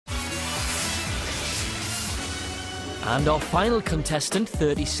And our final contestant,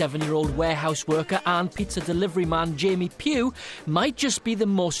 37-year-old warehouse worker and pizza delivery man Jamie Pugh, might just be the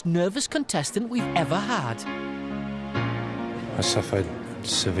most nervous contestant we've ever had. I suffered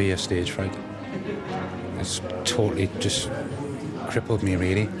severe stage fright. It's totally just crippled me,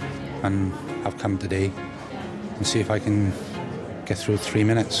 really. And I've come today and see if I can get through 3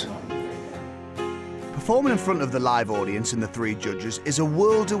 minutes. Performing in front of the live audience and the three judges is a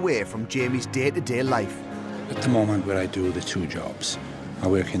world away from Jamie's day-to-day life. At the moment where I do the two jobs, I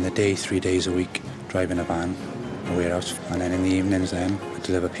work in the day 3 days a week, driving a van, a warehouse, and then in the evenings then I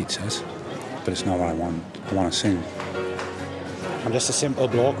deliver pizzas. But it's not what I want. I want to sing. I'm just a simple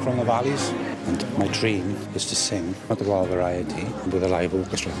bloke from the valleys, and my dream is to sing at the Royal Variety with a live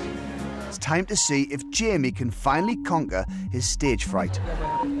orchestra. It's time to see if Jamie can finally conquer his stage fright.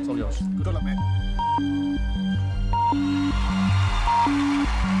 It's all yours. Good luck, mate.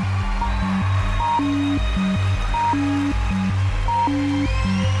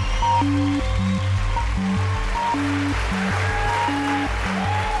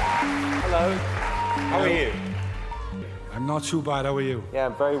 Hello. How are you? I'm not too bad, how are you? Yeah,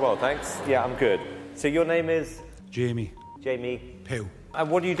 I'm very well, thanks. Yeah, I'm good. So your name is? Jamie. Jamie. Pugh. And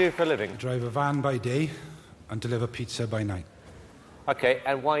what do you do for a living? I drive a van by day and deliver pizza by night. Okay,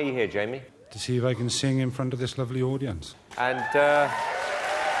 and why are you here, Jamie? To see if I can sing in front of this lovely audience. And, okay,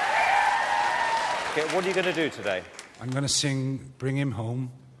 what are you going to do today? I'm going to sing Bring Him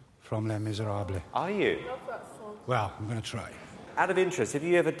Home from Les Miserables. Are you? Well, I'm going to try. Out of interest, have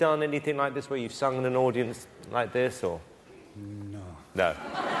you ever done anything like this where you've sung in an audience like this, or? No. No.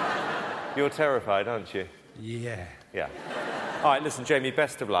 You're terrified, aren't you? Yeah. Yeah. All right, listen, Jamie,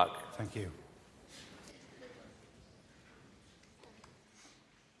 best of luck. Thank you.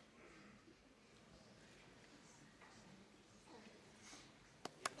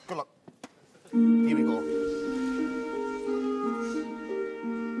 Good luck. Here we go.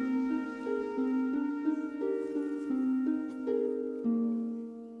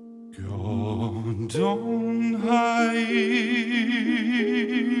 God on high,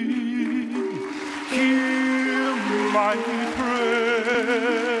 hear my prayer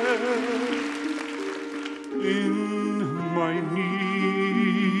in my need.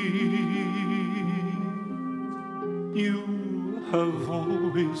 You have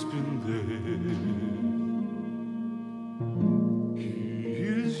always been there. He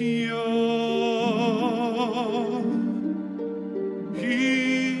is young.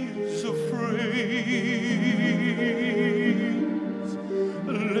 He's afraid.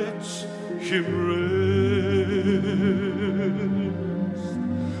 Let him rest.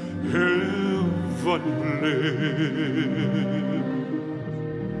 Heavenly.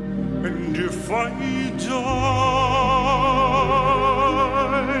 And if I die,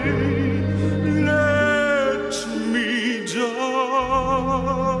 let me die.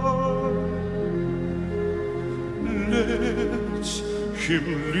 Let him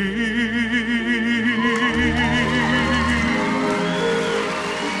leave.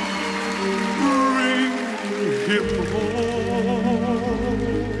 Bring him home.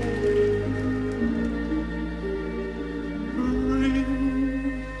 Bring him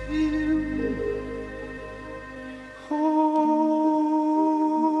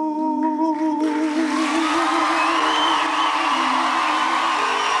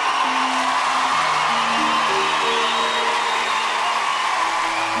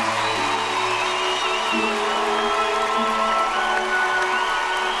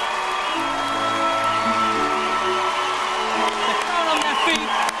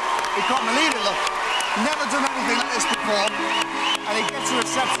He got the leader, look. Never done anything like this before, and he gets a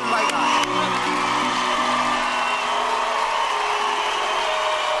reception like that.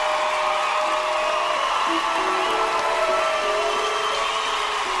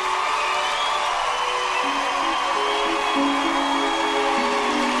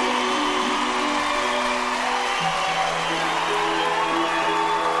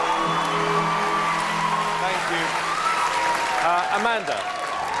 Thank you. Amanda.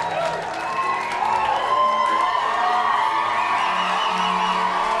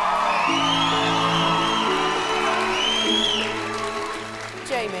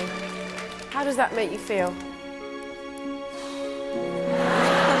 Jamie, how does that make you feel?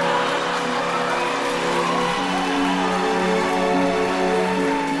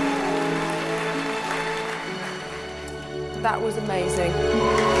 That was amazing.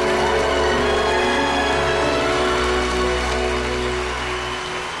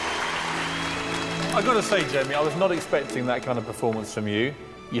 I've got to say, Jamie, I was not expecting that kind of performance from you.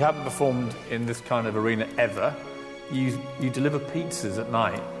 You haven't performed in this kind of arena ever. you deliver pizzas at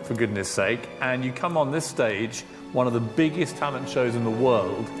night, for goodness sake, and you come on this stage, one of the biggest talent shows in the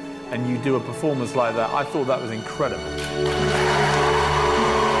world, and you do a performance like that. I thought that was incredible.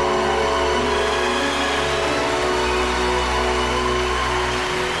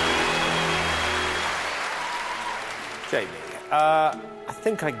 Jamie, I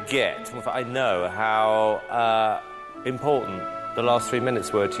think I get, in fact, I know how important the last 3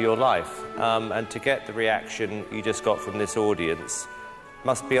 minutes were to your life. And to get the reaction you just got from this audience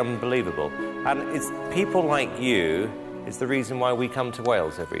must be unbelievable. And it's people like you is the reason why we come to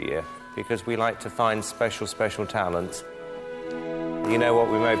Wales every year, because we like to find special, special talent. You know what?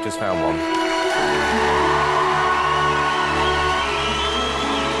 We may have just found one.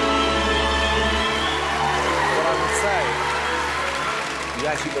 What I would say, you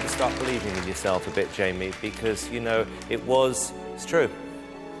actually got to start believing in yourself a bit, Jamie, because, you know, it's true.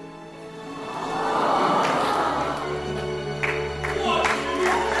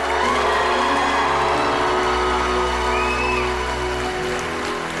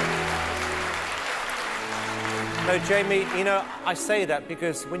 No, Jamie, you know, I say that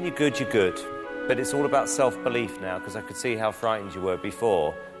because when you're good, you're good. But it's all about self-belief now, because I could see how frightened you were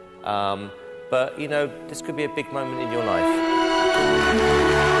before. But, you know, this could be a big moment in your life.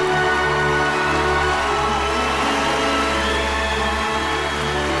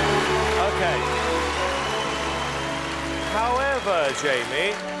 OK. However,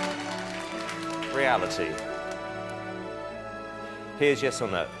 Jamie, reality. Here's yes or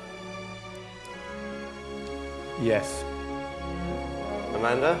no. Yes.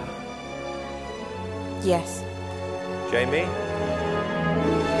 Amanda? Yes. Jamie?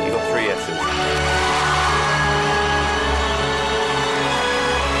 You got 3 yeses.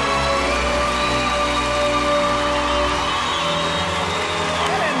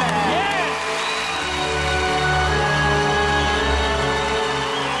 Get in there! Yeah!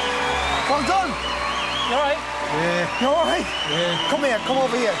 Well done! You all right? Yeah. You all right? Yeah. Come here, come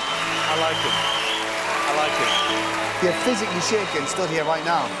over here. I like him. I like it. You're physically shaking, stood here right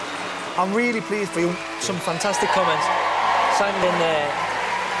now. I'm really pleased for you. Some fantastic comments. Simon in there,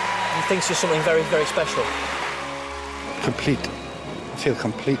 he thinks you're something very, very special. Complete. I feel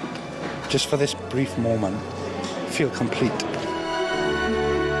complete. Just for this brief moment, I feel complete.